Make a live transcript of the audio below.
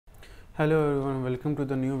Hello everyone, welcome to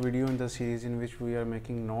the new video in the series in which we are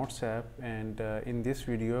making Notes app, and in this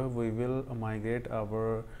video we will migrate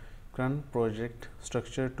our current project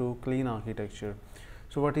structure to clean architecture.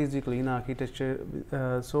 So what is the clean architecture?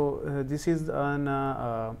 This is an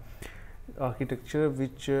architecture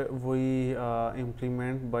which we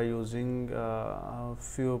implement by using a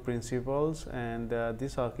few principles, and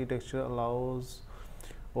this architecture allows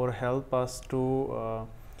or help us to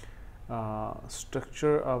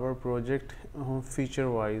structure our project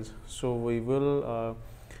feature wise. So we will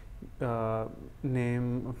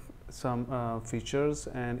name some features,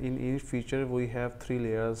 and in each feature we have three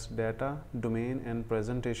layers: data, domain and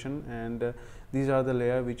presentation, and these are the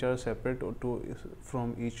layers which are separate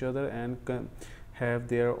from each other and have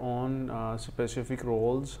their own specific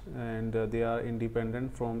roles, and they are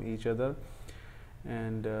independent from each other.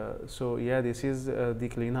 And so yeah, this is the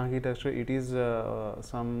clean architecture. It is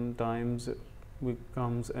sometimes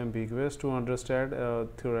becomes ambiguous to understand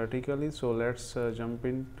theoretically. So let's jump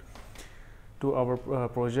in to our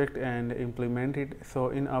project and implement it. So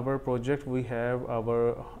in our project we have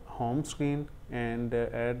our home screen and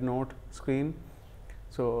add note screen.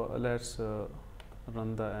 So let's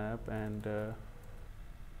run the app and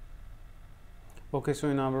okay, so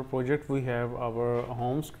in our project we have our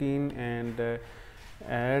home screen and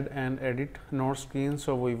add and edit note screen.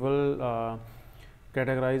 So we will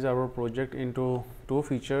categorize our project into two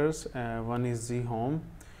features. One is the home,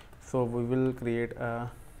 so we will create a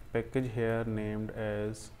package here named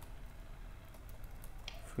as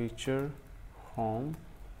feature home,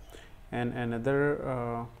 and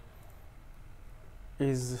another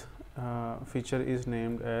feature is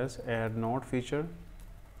named as add note feature.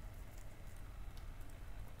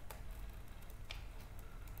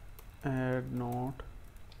 Add note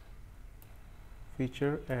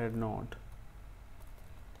feature, add note.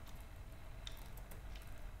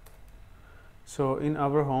 So in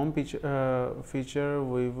our home feature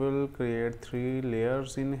we will create three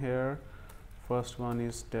layers in here. First one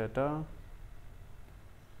is data,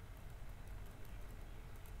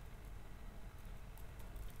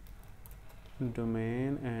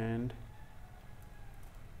 domain and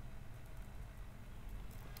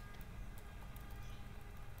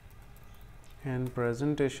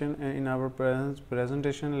presentation. And in our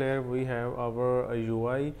presentation layer we have our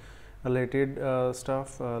UI related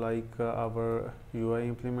stuff like our UI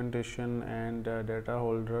implementation and data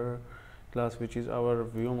holder class, which is our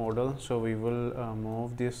view model. So we will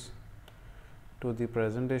move this to the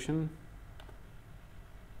presentation.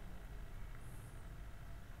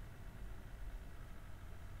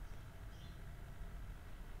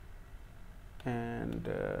 And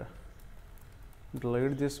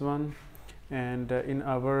delete this one. And in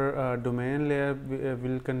our domain layer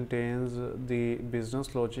will contains the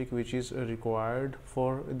business logic which is required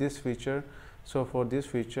for this feature. So for this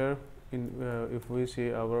feature, if we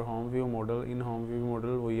see our home view model, in home view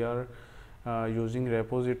model we are using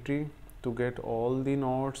repository to get all the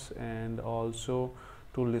nodes and also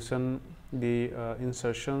to listen the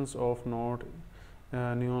insertions of node,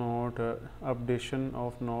 new node, updation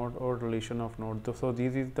of node or deletion of node. So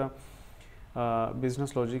this is the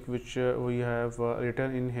business logic which we have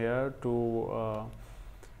written in here to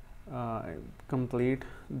complete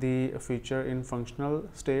the feature in functional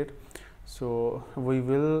state. So we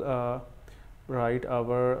will write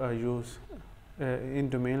our use in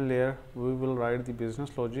domain layer. We will write the business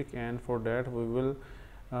logic, and for that we will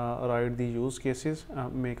write the use cases,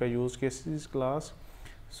 make a use cases class.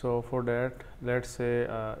 So for that, let's say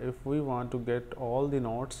if we want to get all the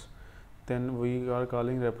nodes, then we are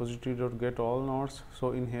calling repository.get all nodes.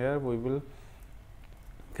 So in here we will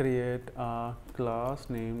create a class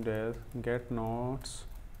named as get nodes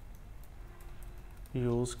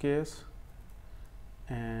use case,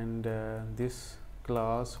 and this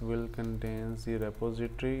class will contain the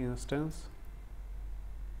repository instance.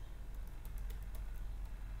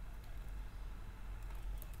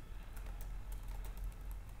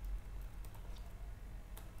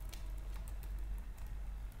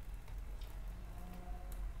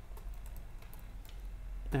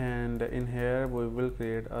 And in here we will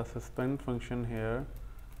create a suspend function here,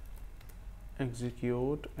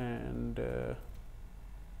 execute, and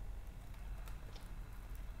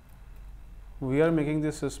we are making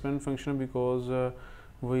this suspend function because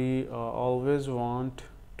we always want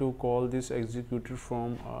to call this execute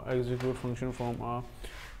function from a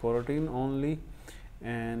coroutine only.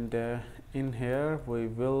 And in here we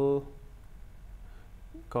will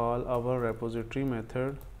call our repository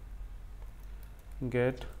method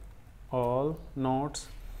get all nodes,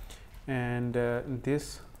 and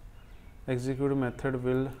this execute method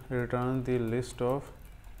will return the list of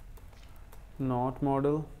not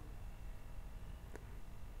model,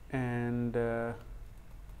 and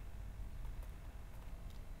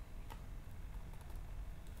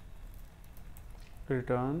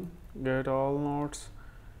return get all nodes.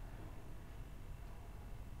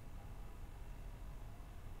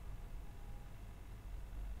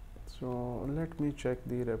 So let me check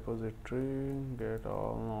the repository, get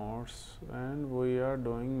all nodes, and we are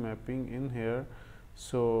doing mapping in here.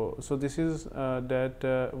 So this is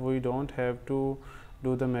that we don't have to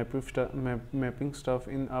do the mapping stuff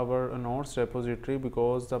in our nodes repository,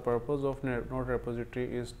 because the purpose of node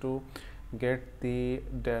repository is to get the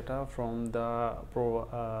data from the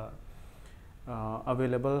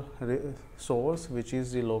available source, which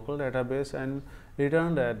is the local database, and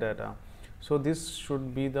return that data. So this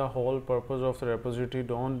should be the whole purpose of the repository.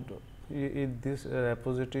 This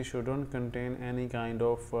repository shouldn't contain any kind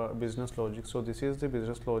of business logic. So this is the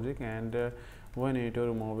business logic, and we need to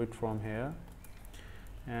remove it from here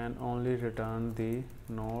and only return the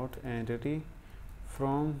node entity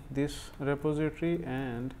from this repository.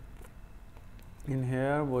 And in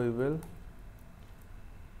here we will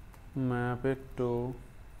map it to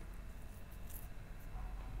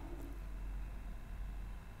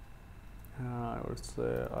I would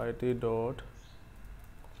say it.to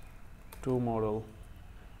model.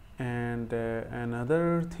 And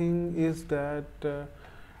another thing is that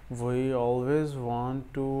we always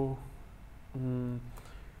want to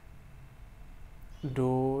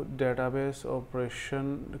do database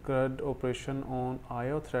operation, CRUD operation on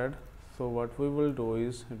IO thread. So what we will do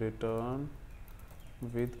is return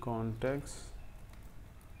with context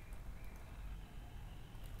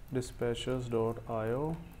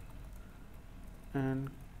dispatchers.io and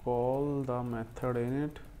call the method in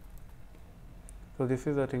it. So this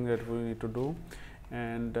is the thing that we need to do.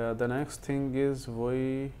 And the next thing is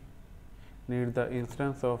we need the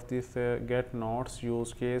instance of this get nodes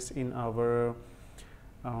use case in our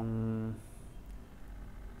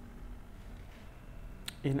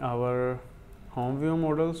home view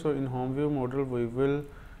model. So in home view model we will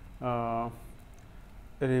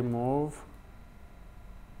remove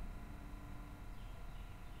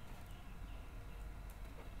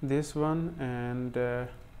this one, and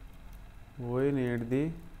we need the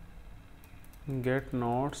get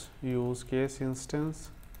nodes use case instance.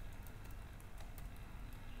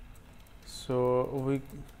 So we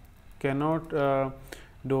cannot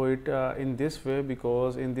do it in this way,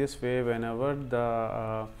 because in this way whenever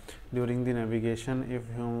the during the navigation, if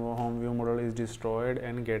home view model is destroyed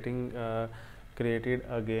and getting created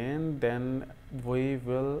again, then we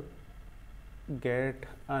will get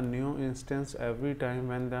a new instance every time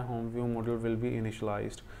when the home view model will be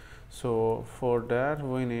initialized. So for that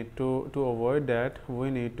we need to avoid that,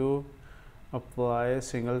 we need to apply a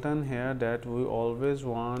singleton here, that we always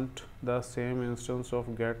want the same instance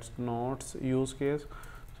of get nodes use case.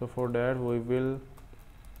 So for that we will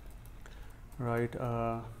write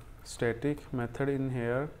a static method in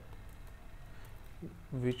here,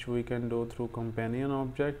 which we can do through companion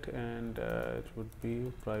object, and it would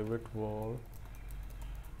be private wall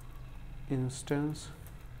instance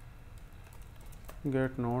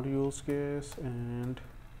get node use case, and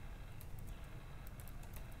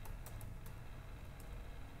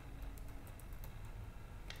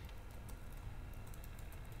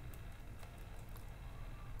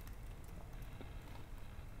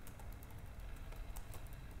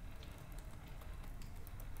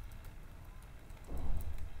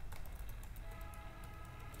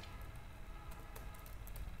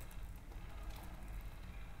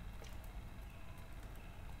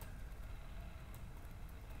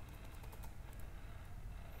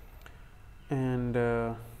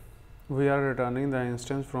we are returning the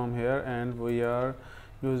instance from here, and we are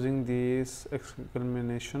using this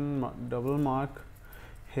exclamation double mark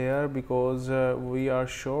here, because we are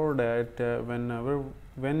sure that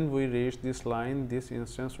when we reach this line, this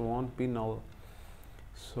instance won't be null.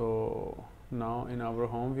 So now in our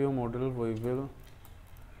home view model we will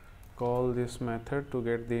call this method to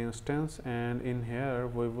get the instance, and in here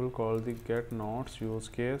we will call the get nodes use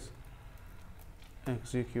case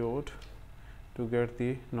execute to get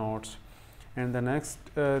the nodes. And the next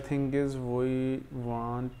thing is we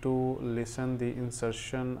want to listen the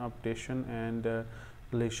insertion, updation, and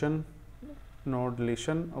node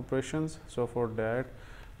listen operations. So for that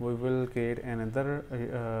we will create another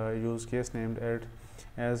use case named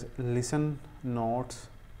as listen nodes,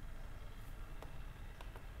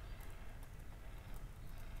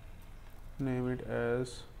 name it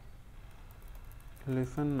as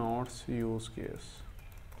listen nodes use case.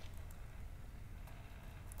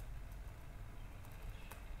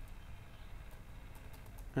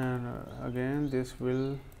 and again this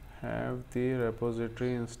will have the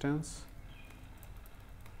repository instance,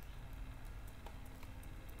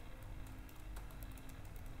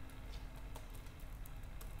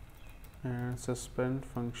 and suspend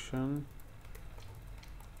function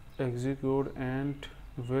execute and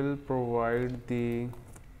will provide the,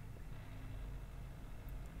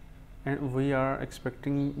 and we are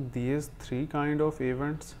expecting these three kind of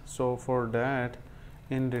events. So for that,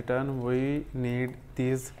 in return we need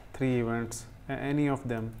these three events, any of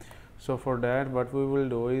them. So for that, what we will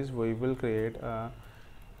do is we will create a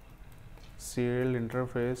serial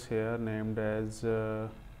interface here named as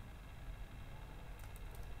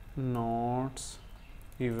nodes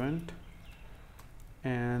event,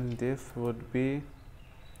 and this would be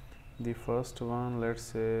the first one. Let's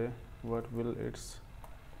say what will its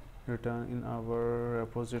return in our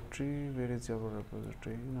repository. Where is our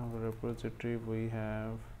repository? In our repository we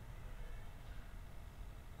have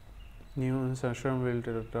new insertion will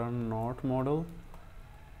return not model.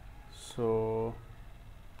 So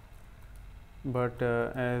but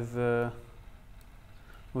as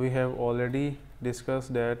we have already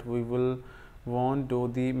discussed that we will want do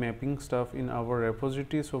the mapping stuff in our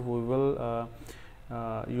repository, so we will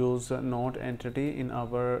use node entity in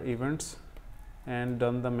our events and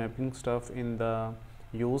done the mapping stuff in the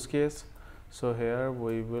use case. So here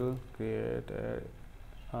we will create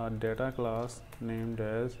a data class named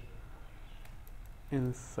as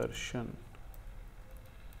insertion,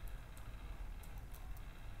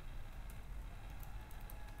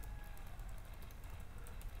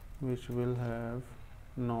 which will have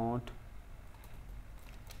node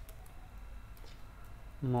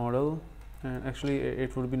model, and actually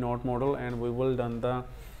it would be not model, and we will done the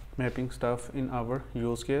mapping stuff in our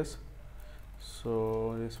use case.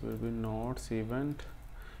 So this will be nodes event,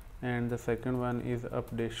 and the second one is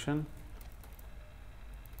updation,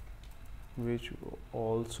 which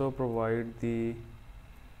also provide the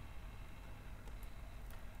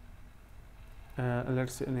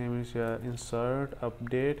let's name it insert,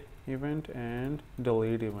 update event, and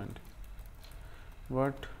delete event.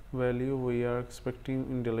 What value we are expecting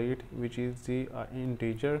in delete, which is the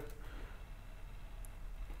integer,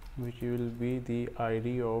 which will be the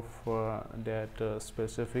ID of that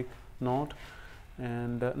specific node.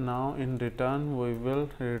 And now in return we will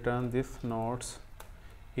return this nodes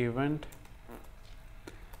event,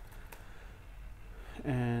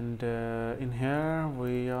 and in here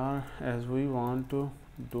we are, as we want to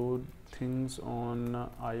do things on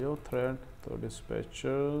IO thread, so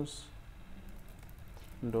dispatchers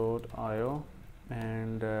dot IO,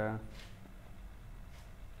 and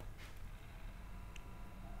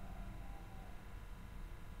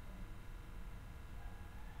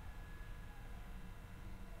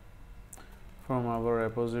from our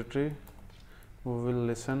repository we will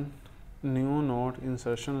listen new node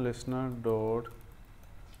insertion listener dot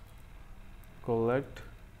collect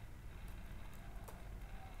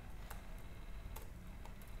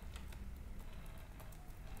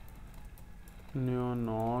new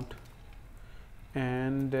node,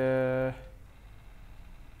 and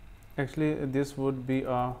actually this would be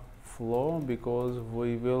a flow because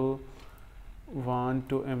we will want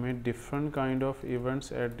to emit different kind of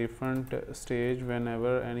events at different stage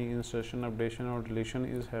whenever any insertion, updation, or deletion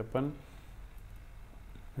is happen.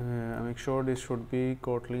 Make sure this should be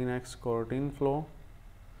Kotlin X coroutine flow,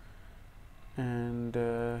 and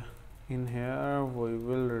in here we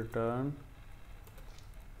will return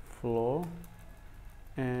flow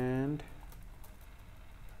and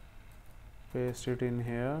paste it in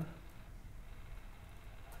here,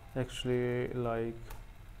 actually like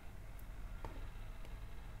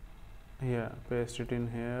paste it in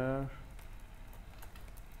here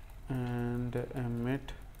and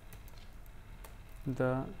emit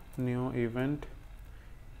the new event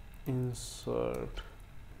insert.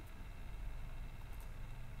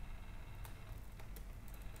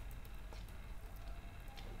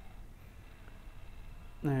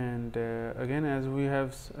 And again, as we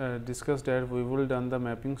have discussed that we will done the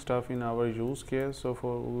mapping stuff in our use case, so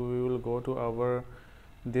we will go to our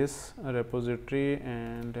this repository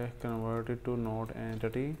and convert it to node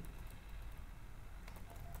entity,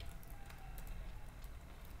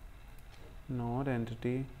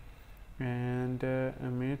 and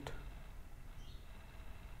emit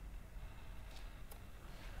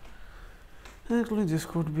actually this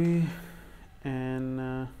could be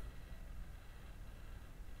an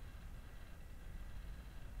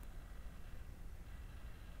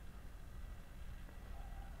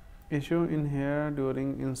issue in here.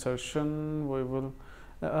 During insertion we will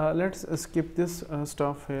Let's skip this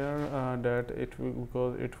stuff here, that it will,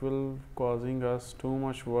 because it will causing us too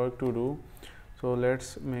much work to do. So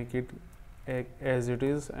let's make it as it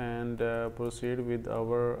is and proceed with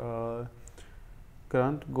our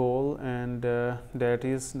current goal, and that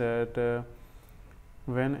is that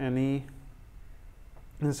when any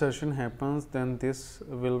insertion happens, then this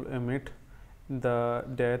will emit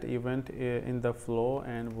that event in the flow,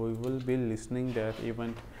 and we will be listening that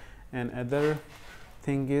event. And other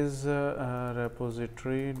thing is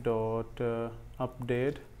repository dot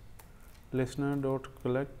update listener dot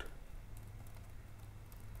collect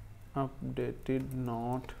updated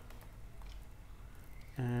not,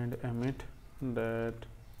 and emit that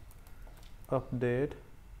update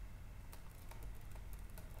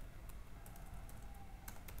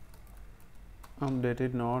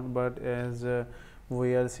updated not. But as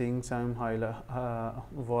we are seeing some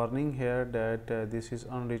warning here that this is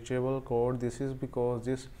unreachable code. This is because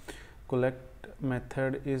this collect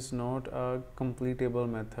method is not a completable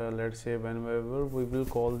method. Let's say whenever we will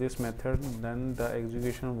call this method, then the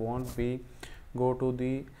execution won't be go to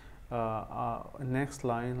the next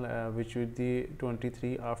line, which will be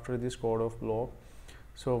 23 after this code of block.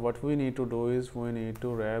 So what we need to do is we need to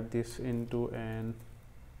wrap this into an,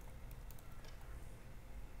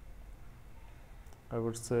 I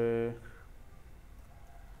would say,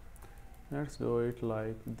 let's do it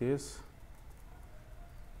like this.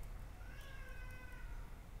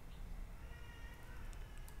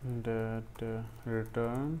 That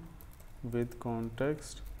return with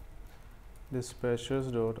context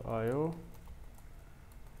dispatchers.io,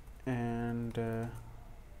 and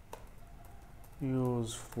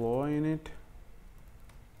use flow in it,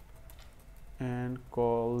 and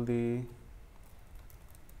call the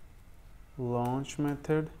launch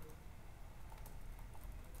method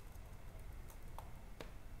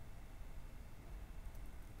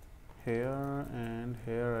here and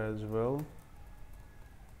here as well.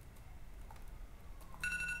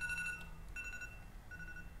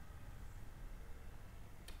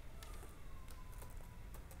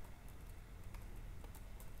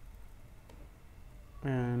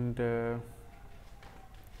 And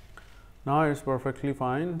now it's perfectly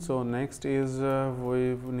fine. So next is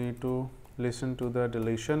we need to listen to the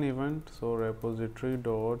deletion event. So repository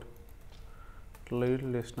dot delete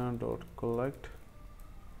listener dot collect,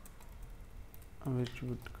 which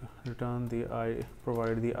would return the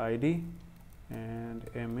provide the ID, and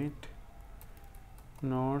emit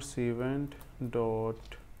nodes event dot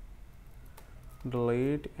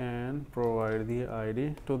delete and provide the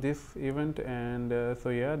ID to this event. And so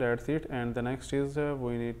yeah, that's it. And the next is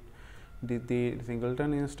we need the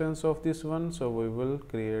singleton instance of this one. So we will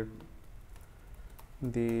create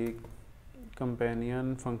the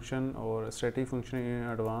companion function or static function in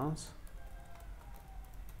advance.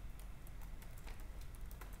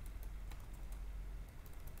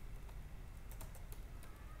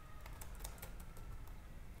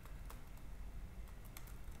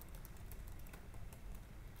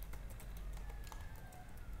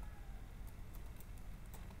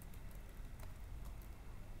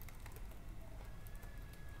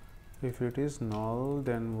 If it is null,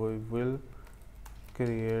 then we will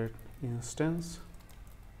create instance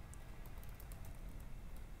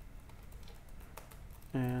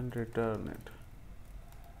and return it.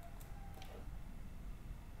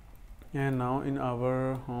 And now in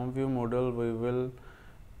our home view model, we will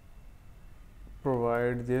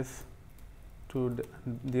provide this to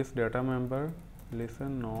this data member,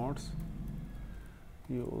 listen nodes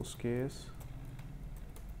use case,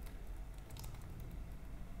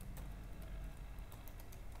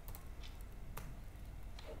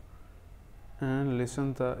 and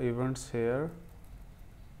listen the events here.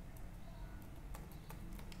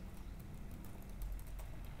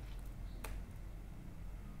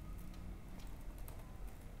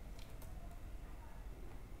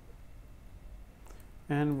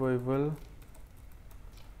 And we will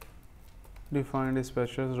define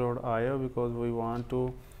dispatchers.io because we want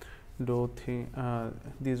to do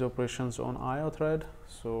these operations on IO thread.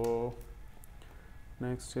 So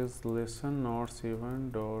next is listen nodes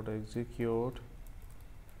event dot execute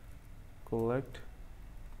collect,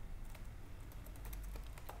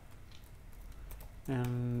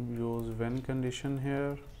 and use when condition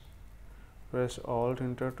here. Press alt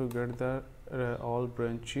enter to get the all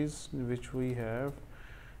branches which we have,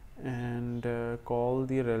 and call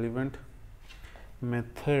the relevant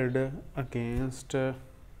method against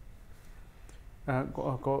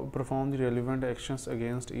perform the relevant actions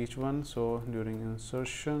against each one. So during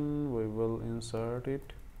insertion we will insert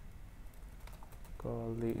it,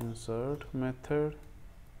 call the insert method,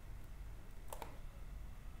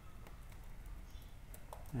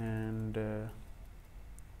 and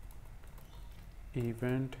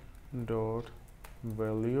event dot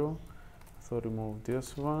value. So remove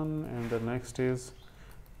this one, and the next is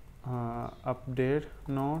update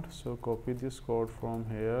node. So copy this code from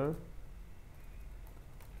here,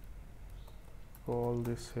 call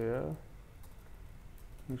this here,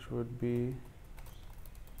 which would be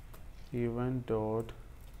event dot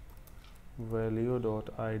value dot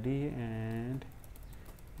id and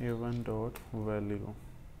event dot value,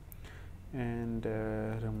 and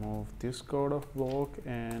remove this code of block,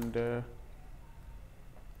 and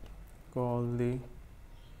call the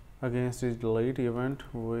against this delete event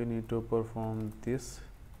we need to perform this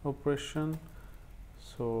operation.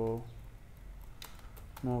 So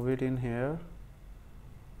move it in here,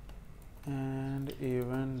 and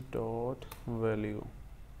event dot value.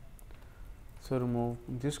 So remove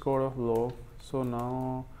this code of block. So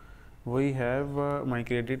now we have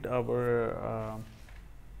migrated our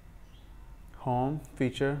home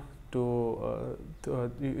feature to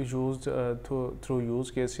used through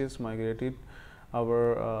use cases, migrated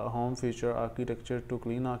our home feature architecture to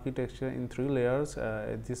clean architecture in 3 layers.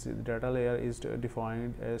 This data layer is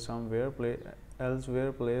defined as somewhere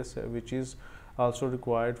elsewhere place, which is also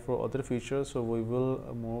required for other features. So we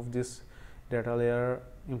will move this data layer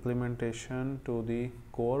implementation to the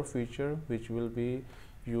core feature, which will be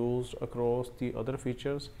used across the other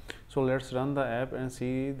features. So let's run the app and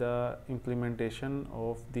see the implementation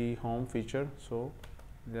of the home feature. So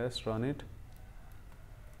let's run it.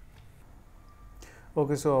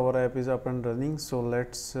 Okay, so our app is up and running. So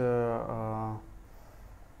let's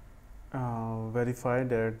verify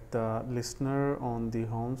that the listener on the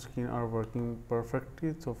home screen are working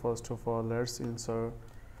perfectly. So first of all, let's insert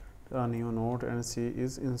a new node and see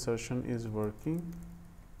is insertion is working.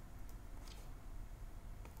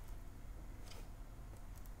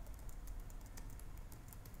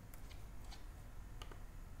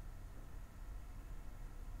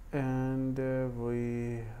 And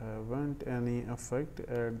we haven't any effect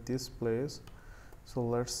at this place. So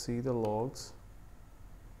let's see the logs.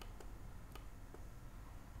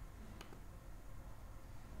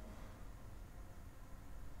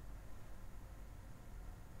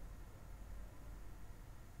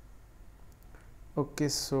 Okay,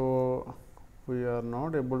 so we are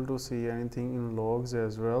not able to see anything in logs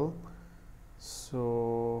as well.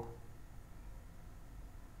 So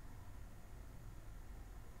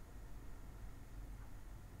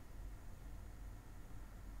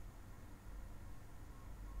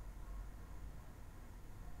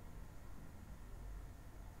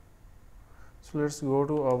let's go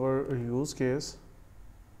to our use case,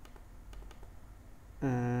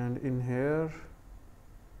 and in here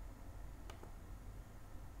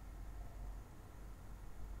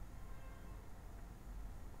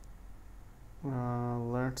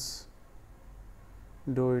let's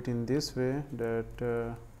do it in this way that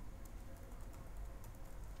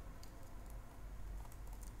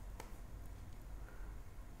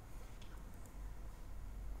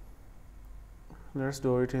let's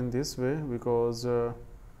do it in this way because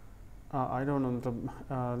I don't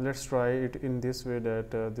know let's try it in this way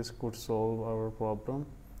that this could solve our problem.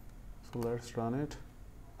 So let's run it.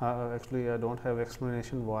 Actually I don't have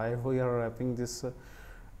explanation why we are wrapping this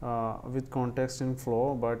with context in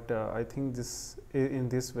flow, but I think this in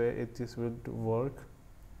this way this would work.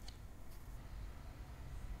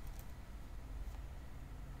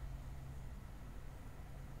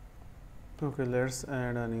 Okay, let's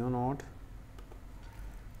add a new node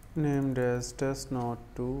named as test node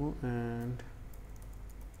 2 and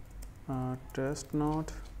test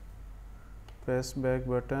node, pass back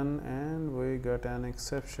button, and we got an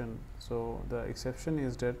exception. So the exception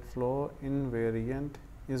is that flow invariant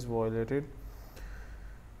is violated.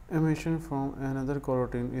 Emission from another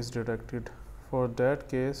coroutine is detected. For that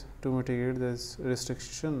case, to mitigate this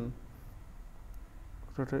restriction,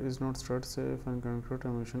 coroutine is not thread safe and concurrent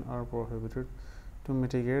emission are prohibited. To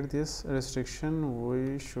mitigate this restriction,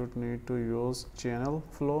 we should need to use channel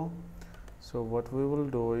flow. So what we will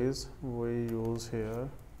do is we use here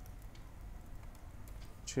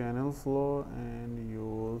channel flow and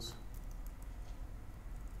use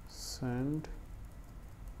send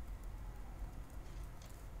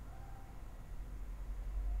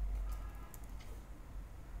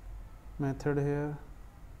method here.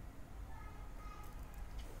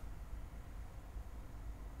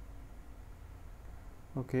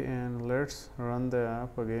 Okay, and let's run the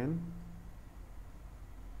app again.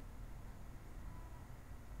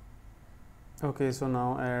 Okay, so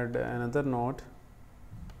now add another node,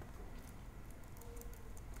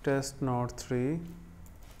 test node 3,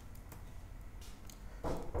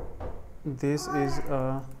 this is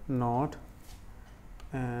a note,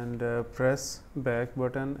 and press back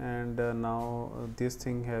button, and now this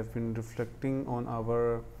thing has been reflecting on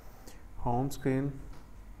our home screen.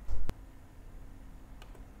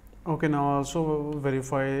 Okay, now also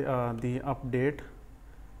verify the update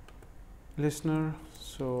listener.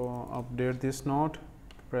 So update this node,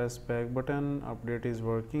 press back button, update is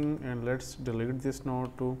working, and let's delete this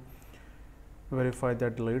node to verify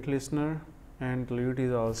that delete listener, and delete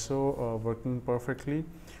is also working perfectly.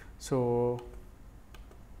 So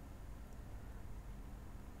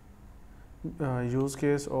use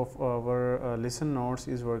case of our listen nodes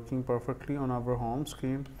is working perfectly on our home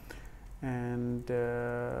screen. And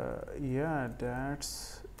yeah,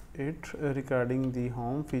 that's it regarding the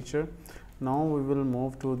home feature. Now we will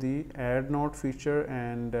move to the add node feature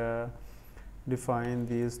and define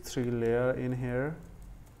these three layers in here,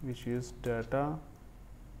 which is data,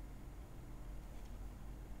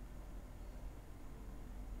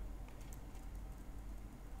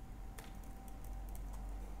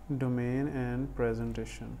 domain, and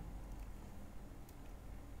presentation.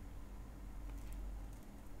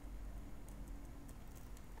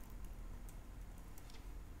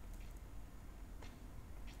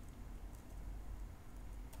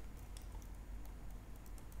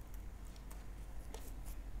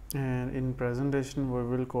 And in presentation we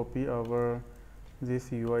will copy our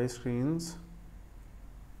this UI screens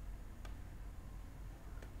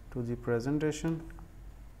to the presentation.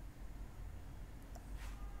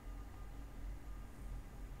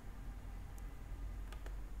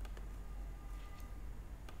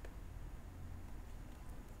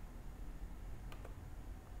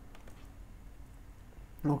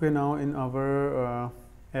 Okay, now in our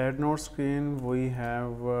add node screen we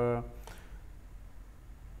have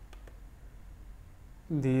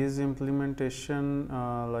these implementation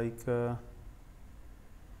like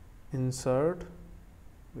insert,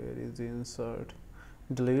 where is the insert,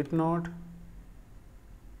 delete node,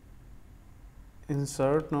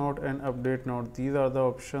 insert node, and update node. These are the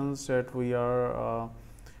options that we are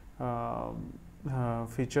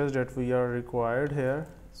features that we are required here.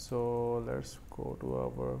 So let's go to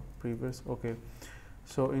our previous. Okay,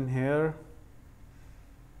 so in here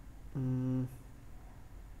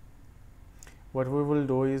what we will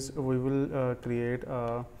do is we will create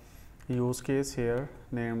a use case here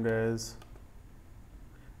named as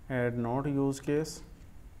add node use case.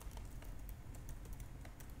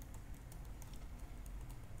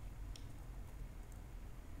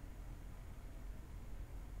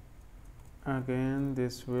 Again,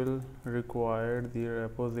 this will require the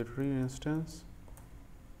repository instance.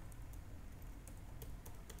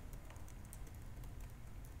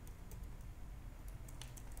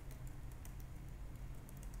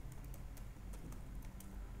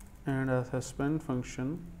 And a suspend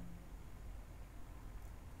function.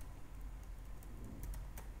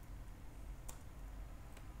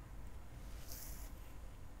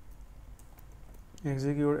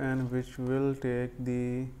 Execute, and which will take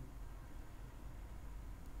the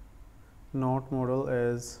node model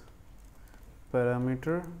as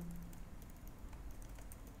parameter.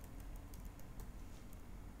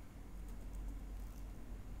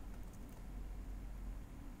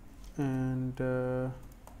 And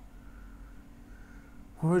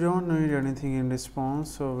we don't need anything in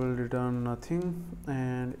response, so we'll return nothing.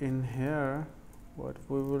 And in here what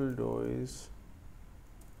we will do is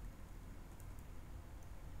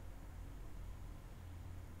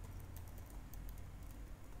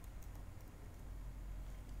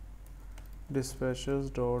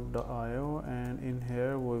dispatches.io, and in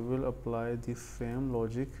here we will apply the same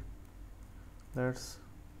logic. Let's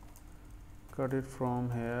cut it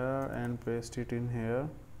from here and paste it in here,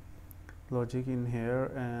 logic in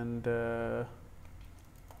here, and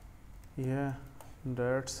yeah,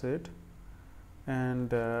 that's it.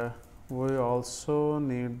 And we also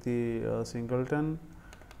need the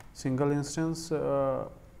single instance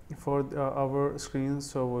for our screen,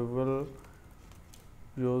 so we will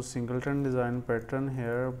use singleton design pattern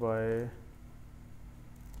here by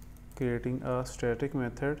creating a static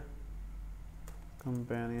method,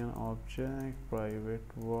 companion object, private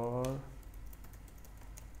var,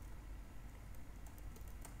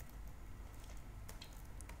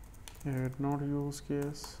 add node use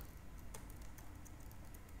case,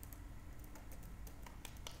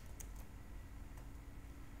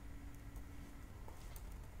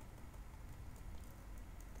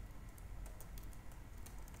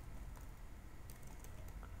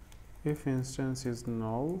 if instance is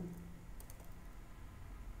null,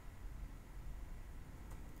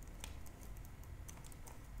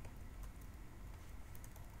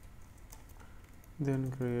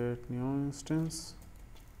 then create new instance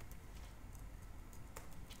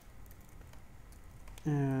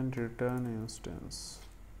and return instance.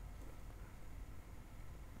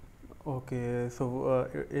 Okay, so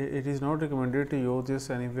it is not recommended to use this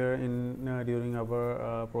anywhere in during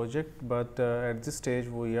our project, but at this stage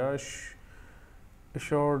we are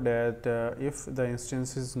sure that if the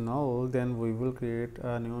instance is null, then we will create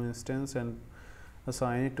a new instance and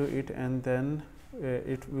assign it to it, and then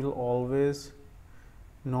it will always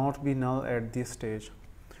not be null at this stage.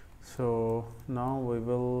 So now we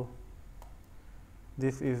will,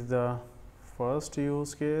 this is the first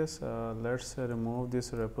use case. Let's remove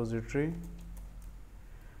this repository,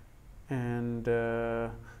 and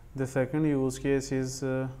the second use case is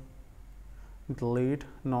delete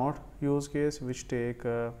not use case, which take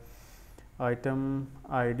item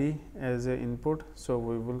id as a input. So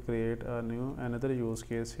we will create a new another use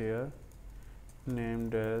case here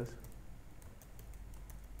named as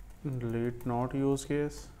delete not use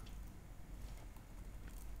case,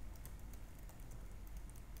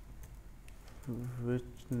 which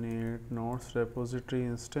need nodes repository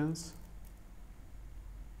instance.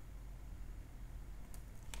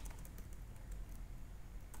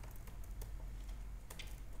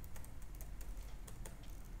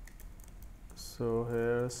 So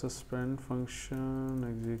here suspend function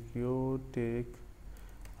execute, take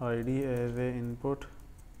id as a input,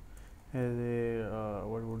 as a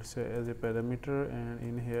what would say, as a parameter, and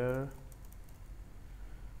in here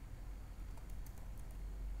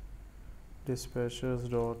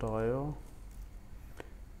dispatchers.io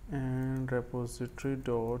and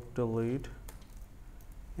repository.delete,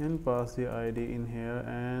 and pass the id in here.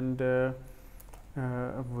 And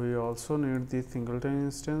we also need the singleton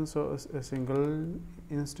instance, or a single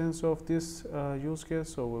instance of this use case.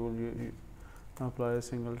 So we will apply a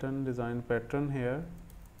singleton design pattern here.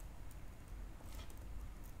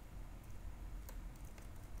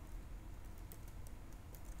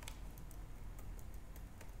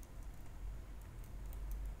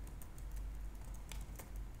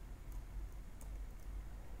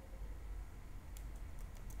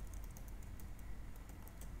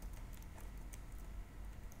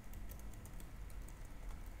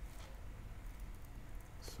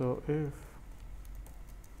 So if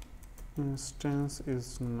instance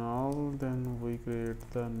is null, then we create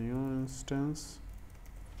the new instance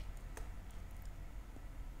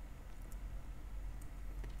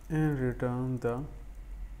and return the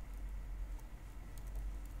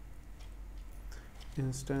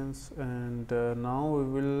instance. And now we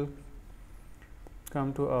will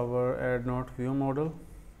come to our add not view model,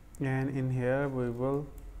 and in here we will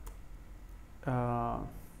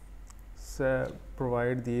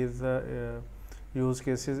provide these use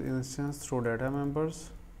cases instance through data members.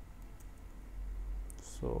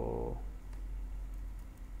 So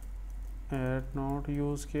add not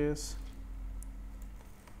use case,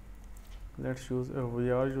 let's use we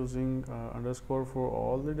are using underscore for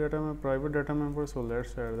all the data private data members, so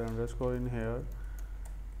let's add the underscore in here.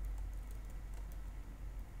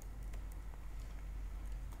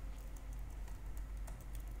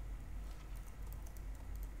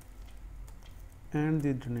 And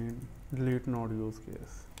the delete node use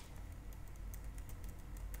case.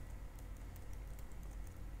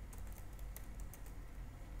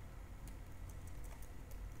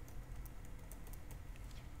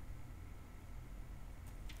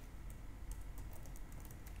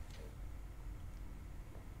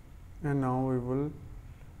 And now we will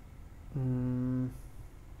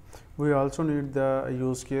we also need the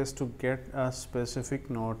use case to get a specific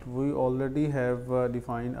node. We already have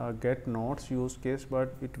defined a get nodes use case,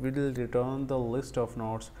 but it will return the list of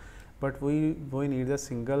nodes, but we need a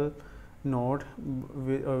single node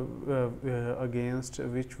against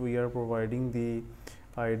which we are providing the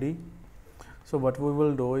id. So what we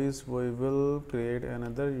will do is we will create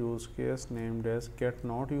another use case named as get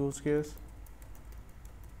node use case.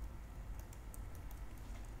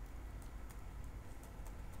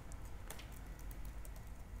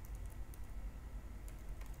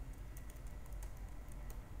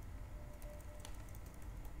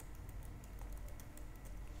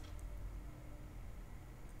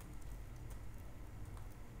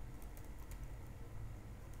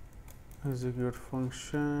 Execute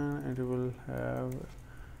function, it will have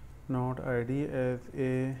node id as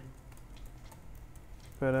a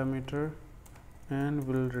parameter and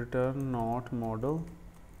will return not model.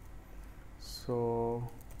 So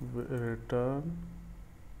we return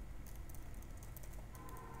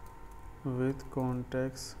with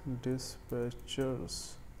context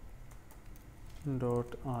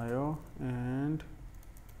dispatchers.io and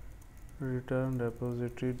return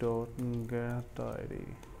repository dot get id.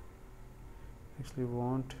 Actually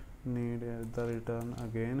won't need the return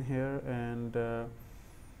again here, and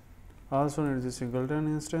also need the singleton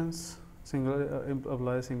instance,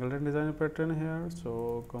 apply singleton design pattern here.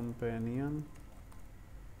 So companion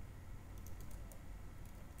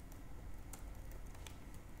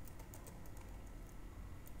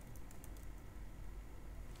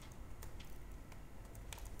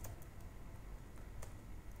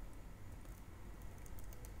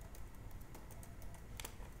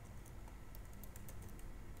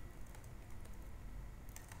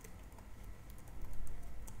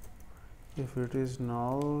if it is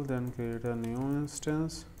null, then create a new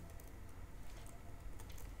instance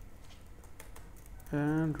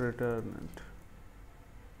and return it.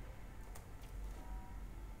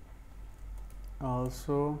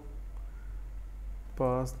 Also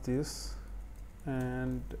pass this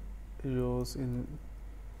and use in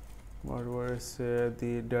whatever I say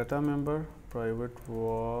the data member private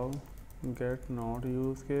val get not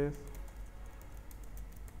use case,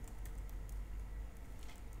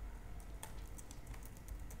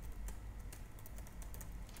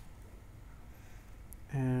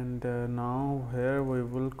 and now here we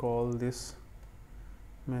will call this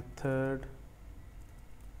method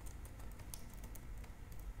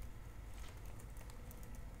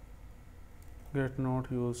get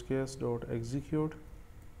not use case dot execute,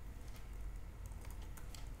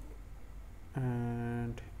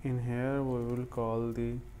 and in here we will call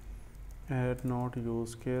the add not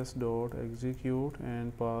use case dot execute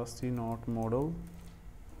and pass the not model,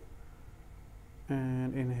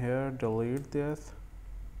 and in here delete that.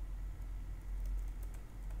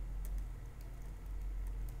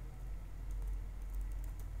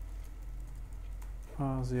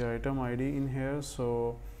 The item ID in here.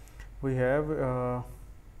 So we have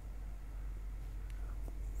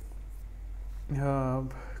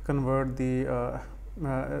convert the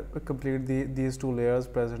complete these two layers,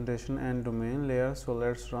 presentation and domain layer. So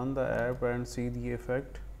let's run the app and see the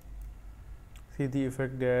effect. See the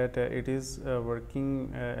effect that it is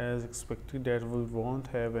working as expected, that we won't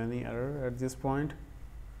have any error at this point.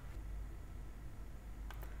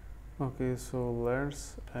 Okay, so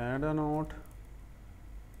let's add a node,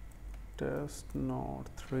 test node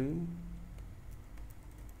 3.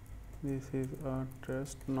 This is a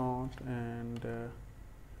test node, and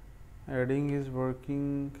adding is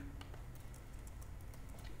working,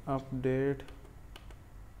 update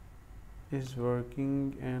is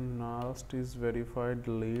working, and last is verified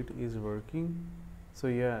delete is working. So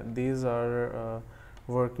yeah, these are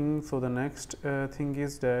working. So the next thing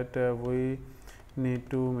is that we need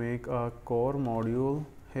to make a core module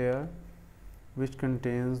here which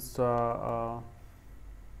contains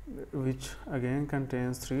which again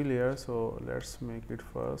contains 3 layers. So let's make it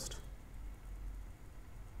first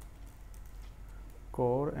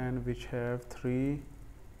core, and which have 3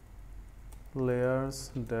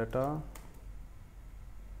 layers: data,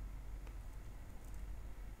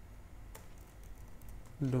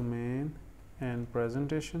 domain, and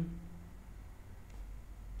presentation.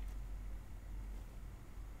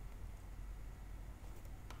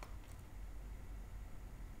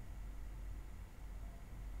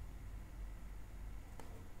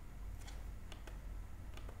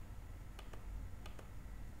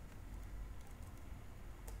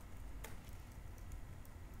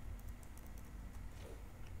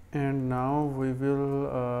 And now we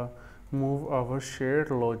will move our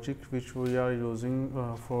shared logic which we are using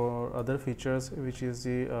for other features, which is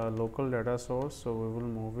the local data source. So we will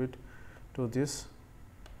move it to this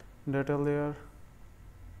data layer,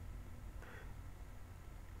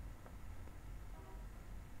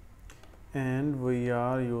 and we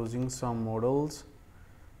are using some models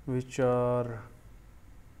which are,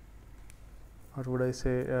 what would I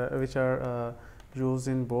say, which are used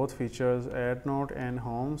in both features, add node and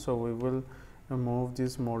home. So we will move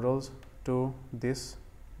these models to this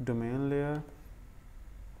domain layer,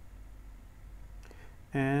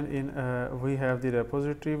 and in we have the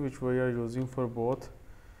repository which we are using for both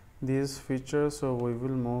these features. So we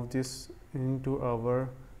will move this into our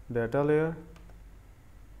data layer,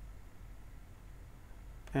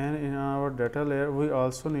 and in our data layer we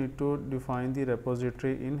also need to define the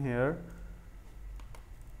repository in here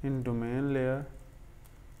in domain layer.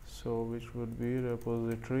 So which would be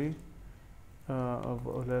repository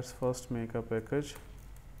let's first make a package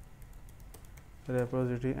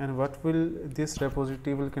repository, and what will this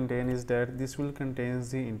repository will contain is that this will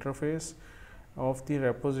contains the interface of the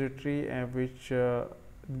repository, which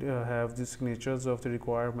have the signatures of the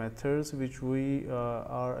required methods which we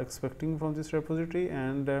are expecting from this repository,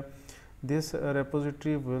 and this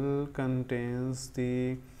repository will contains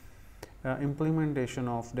the implementation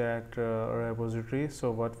of that repository.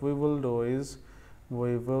 So what we will do is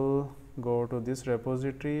we will go to this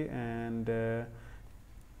repository and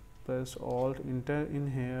press alt enter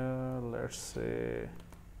in here. Let's say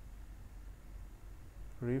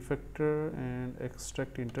refactor and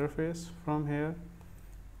extract interface from here.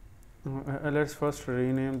 Let's first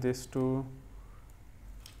rename this to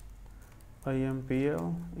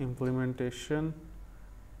IMPL implementation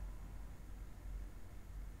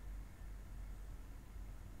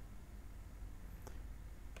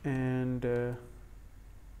and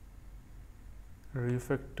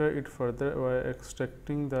refactor it further by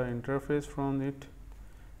extracting the interface from it.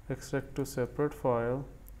 Extract to separate file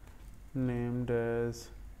named as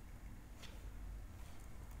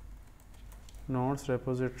nodes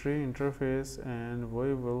repository interface, and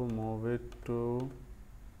we will move it to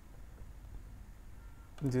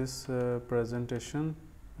this presentation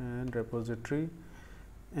and repository,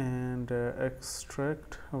 and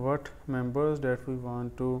extract what members that we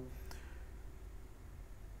want to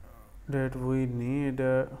that we need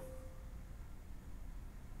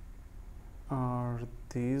are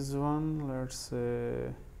these one. Let's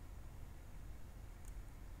say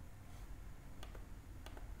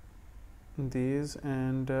these,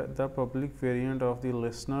 and the public variant of the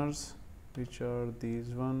listeners, which are these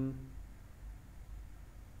one.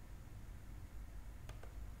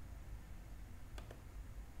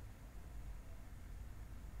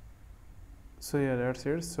 So yeah, that's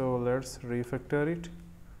it. So let's refactor it,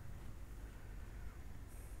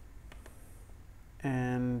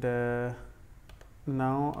 and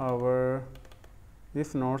now our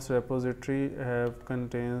this nodes repository have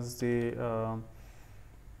contains the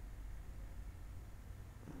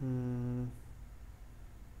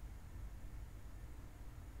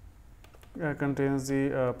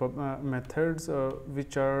methods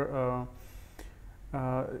which are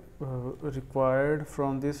required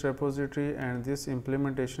from this repository, and this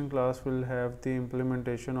implementation class will have the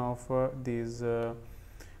implementation of these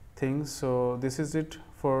things. So this is it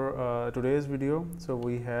for today's video. So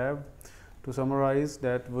we have to summarize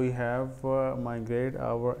that we have migrate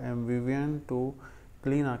our MVVM to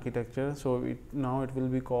clean architecture. So now it will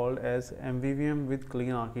be called as MVVM with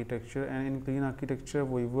clean architecture, and in clean architecture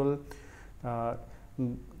we will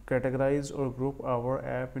categorize or group our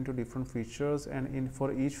app into different features, and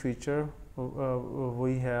for each feature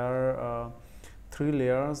we have 3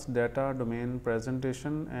 layers: data, domain,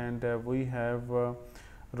 presentation, and we have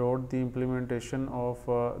wrote the implementation of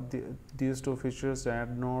these 2 features,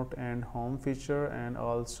 add note and home feature, and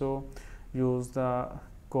also use the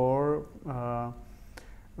core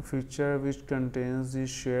feature which contains the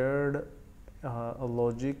shared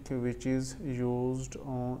logic which is used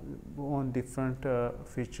on different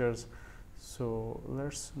features. So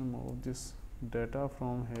let's remove this data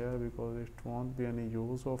from here because it won't be any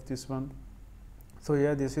use of this one. So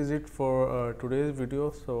yeah, this is it for today's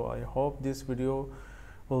video. So I hope this video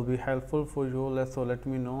will be helpful for you. So let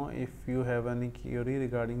me know if you have any query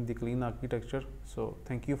regarding the clean architecture. So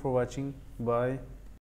thank you for watching. Bye.